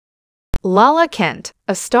Lala Kent,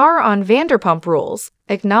 a star on Vanderpump Rules,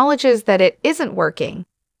 acknowledges that it isn't working.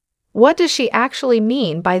 What does she actually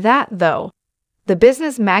mean by that, though? The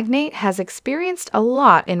business magnate has experienced a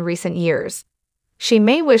lot in recent years. She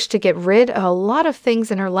may wish to get rid of a lot of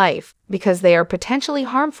things in her life because they are potentially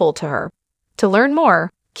harmful to her. To learn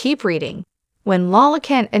more, keep reading. When Lala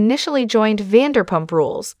Kent initially joined Vanderpump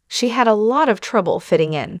Rules, she had a lot of trouble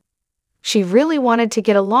fitting in. She really wanted to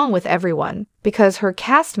get along with everyone because her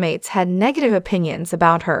castmates had negative opinions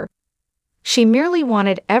about her. She merely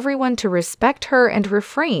wanted everyone to respect her and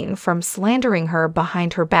refrain from slandering her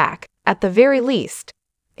behind her back, at the very least.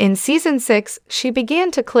 In Season 6, she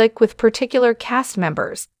began to click with particular cast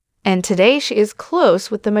members, and today she is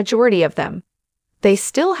close with the majority of them. They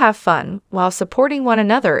still have fun while supporting one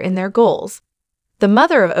another in their goals. The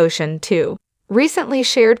mother of Ocean, too, recently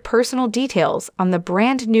shared personal details on the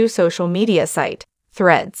brand new social media site,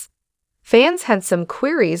 Threads. Fans had some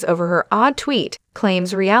queries over her odd tweet,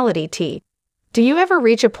 claims Reality Tea. Do you ever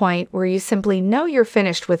reach a point where you simply know you're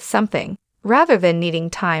finished with something, rather than needing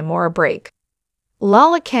time or a break?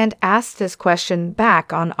 Lala Kent asked this question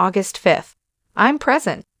back on August 5th. I'm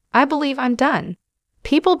present. I believe I'm done.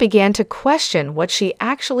 People began to question what she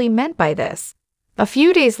actually meant by this. A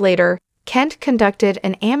few days later, Kent conducted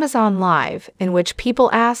an Amazon Live in which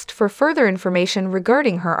people asked for further information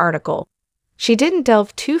regarding her article. She didn't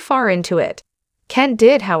delve too far into it. Kent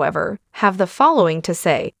did, however, have the following to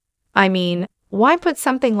say. I mean, why put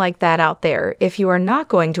something like that out there if you are not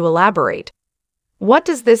going to elaborate? What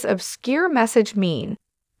does this obscure message mean?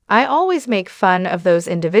 I always make fun of those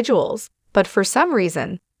individuals, but for some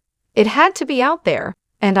reason, it had to be out there,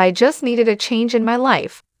 and I just needed a change in my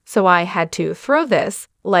life, so I had to throw this,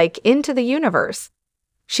 into the universe.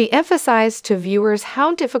 She emphasized to viewers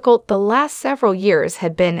how difficult the last several years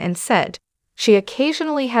had been and said, she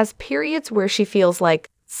occasionally has periods where she feels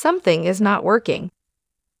like something is not working.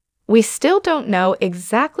 We still don't know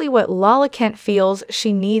exactly what Lala Kent feels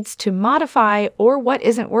she needs to modify or what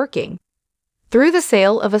isn't working. Through the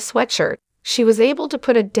sale of a sweatshirt, she was able to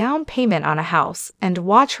put a down payment on a house and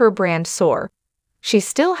watch her brand soar. She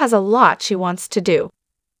still has a lot she wants to do.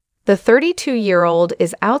 The 32-year-old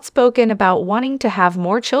is outspoken about wanting to have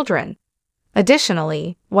more children.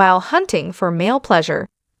 Additionally, while hunting for male pleasure,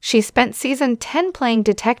 she spent Season 10 playing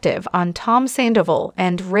detective on Tom Sandoval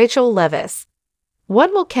and Rachel Leviss.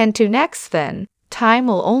 What will Kent do next, then? Time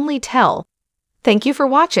will only tell. Thank you for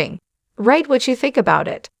watching. Write what you think about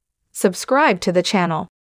it. Subscribe to the channel.